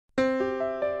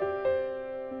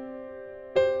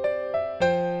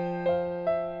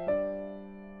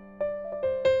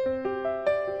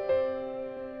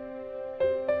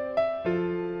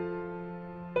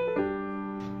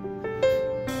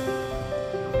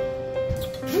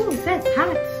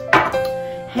hot.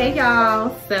 Hey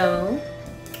y'all, so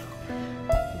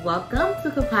welcome to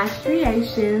Kaposh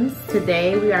Creations.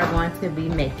 Today we are going to be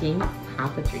making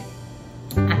topiary.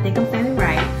 I think I'm saying it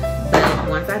right, but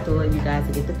once I do it, you guys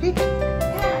will get the picture.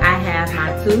 I have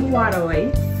my 2 water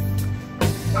weights.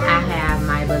 I have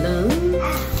my balloons.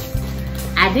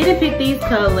 I didn't pick these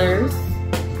colors.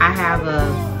 I have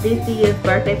a 50th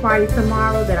birthday party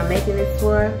tomorrow that I'm making this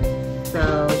for.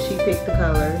 So she picked the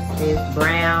colors. It's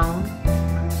brown,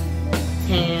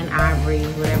 tan, ivory,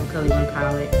 whatever color you want to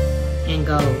call it, and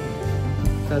gold.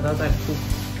 So those are the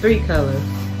 3 colors.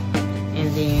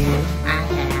 And then I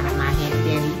have my hand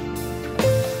candy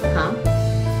pump.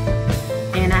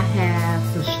 And I have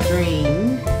some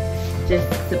string just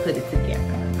to put it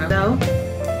together. So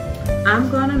I'm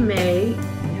gonna make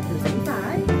the same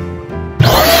size.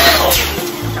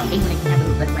 So England can have a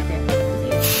little bit like that.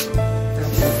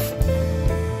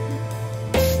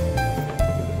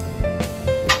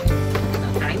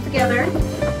 Together. I'm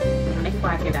gonna make it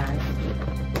quiet here, guys.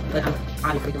 But I'm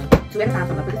obviously doing 2 at a time,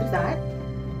 so I'm gonna put this to the side.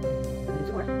 Do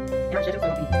 2 more. And I'm sure it's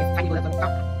gonna be as tiny as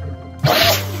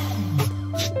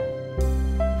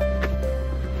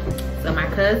so my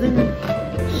cousin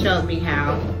showed me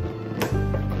how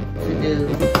to do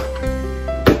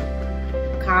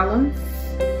columns.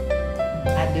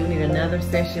 I do need another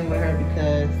session with her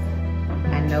because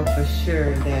I know for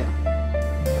sure that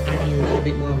I need a little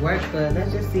bit more work, but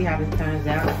let's just see how this turns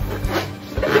out.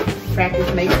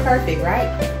 Practice makes perfect, right?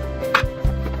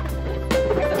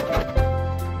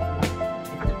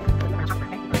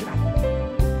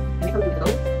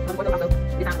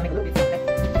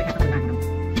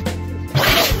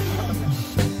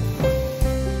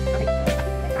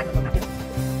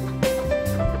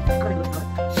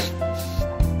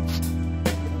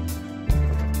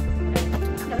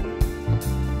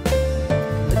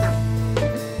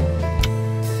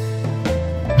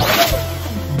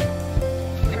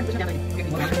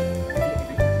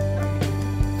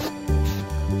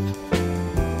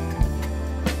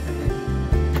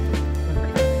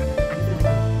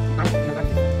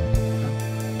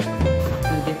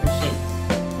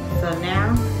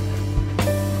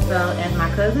 So as my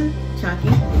cousin Chunky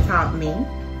taught me,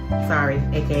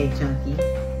 aka Chunky,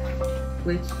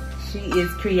 which she is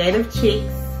Creative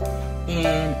Chicks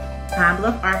in Pine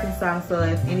Bluff, Arkansas. So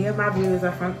if any of my viewers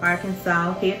are from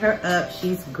Arkansas, hit her up.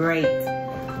 She's great.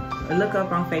 Look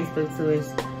up on Facebook too.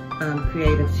 It's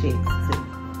Creative Chicks too.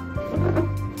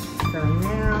 So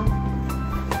now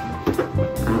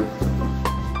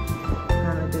I'm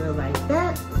gonna do it like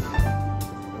that.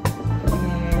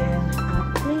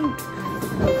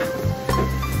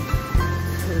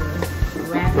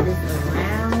 This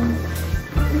around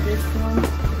this one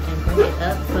and bring it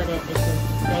up so that it can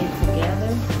stay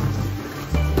together.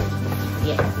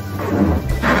 Yes.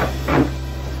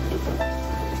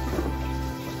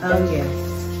 Oh yes.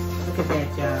 Look at that,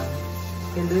 y'all.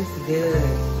 It looks good.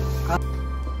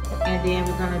 And then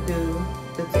we're gonna do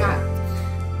the top.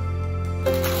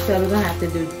 So we're gonna have to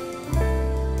do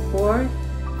 4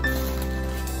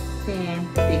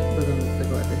 10 big balloons to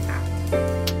go at the top.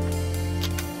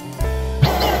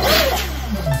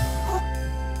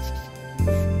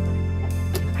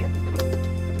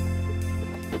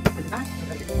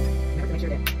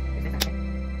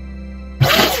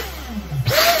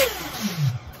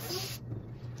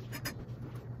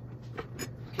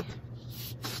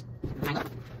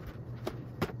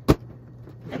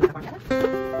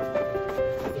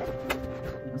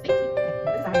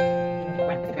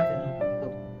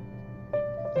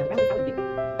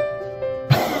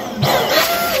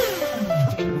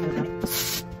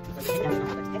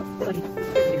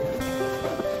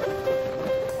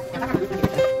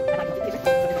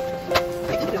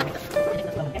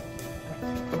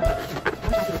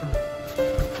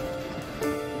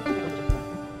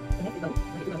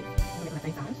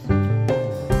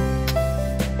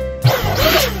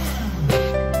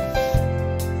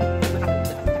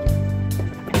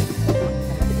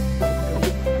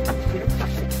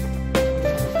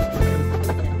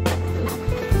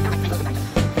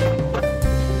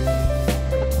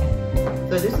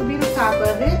 So this will be the top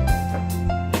of it,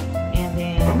 and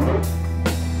then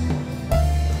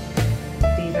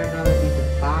these are going to be the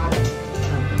bottom.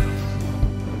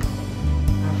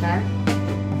 Okay?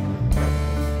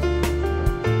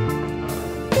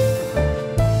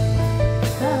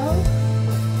 So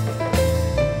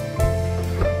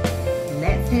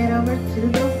let's head over to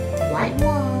the white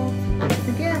wall. Put it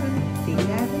together. See you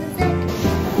guys in a second.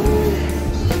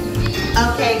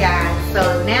 Okay, guys. So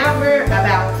now we're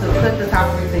about to put the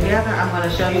topiary together. I'm going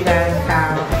to show you guys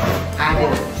how I I do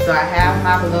it. So I have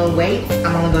my balloon weights.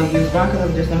 I'm only going to use one because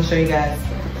I'm just going to show you guys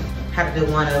how to do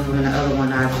one of them, and the other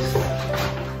one I'll just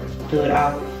do it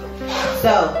all.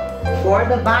 So for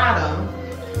the bottom,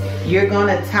 you're going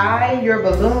to tie your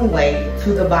balloon weight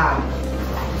to the bottom.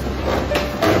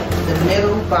 The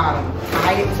middle bottom.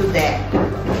 Tie it to that.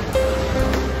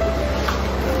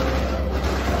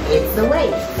 It's the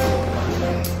weight.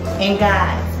 And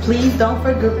guys, please don't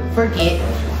forget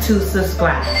to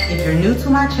subscribe. If you're new to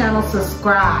my channel,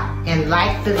 subscribe and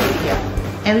like the video.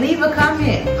 And leave a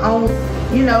comment on,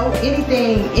 you know,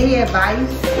 anything, any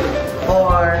advice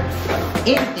or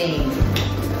anything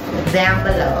down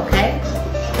below, okay?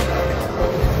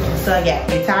 So yeah,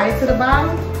 you tie it to the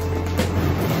bottom.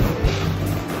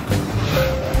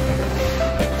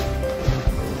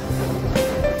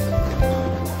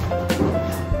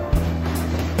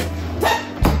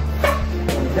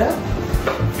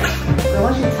 So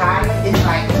once you tie it, it's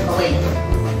like, oh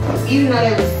wait, even though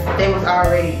they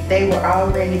were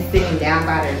already sitting down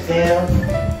by themselves,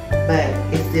 but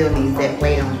it still needs that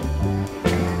weight on it.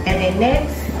 And then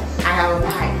next, I have a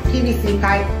pipe, PVC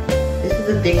pipe. This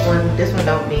is a thick one. This one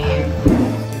don't bend.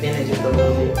 Bend it just a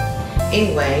little bit.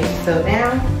 Anyway, so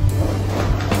now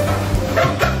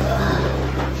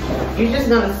you're just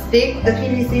gonna stick the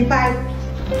PVC pipe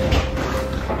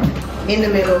in the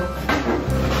middle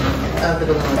of the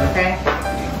balloon, okay?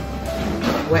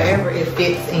 Wherever it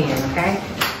fits in, okay?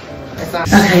 That's all.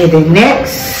 Okay, then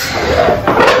next,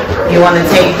 you want to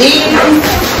take these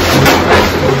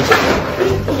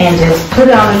and just put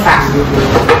it on the top.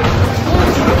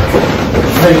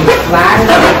 So you slide it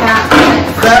on the top like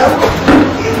so.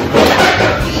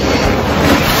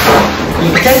 You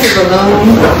can take the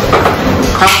balloon,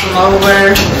 cross them over,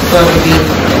 so it will be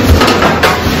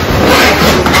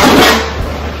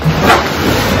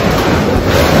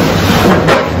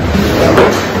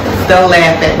don't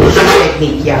laugh at this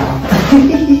technique, y'all.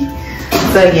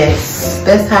 So yes,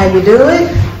 that's how you do it.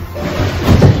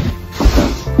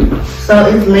 So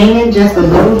it's leaning just a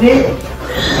little bit.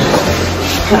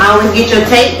 You can always get your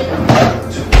tape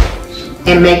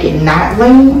and make it not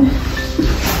lean.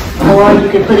 Or you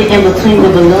can put it in between the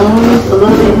balloons a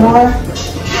little bit more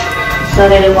so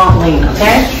that it won't lean,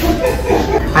 okay?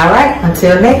 Alright,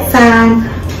 until next time.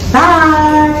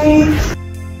 Bye!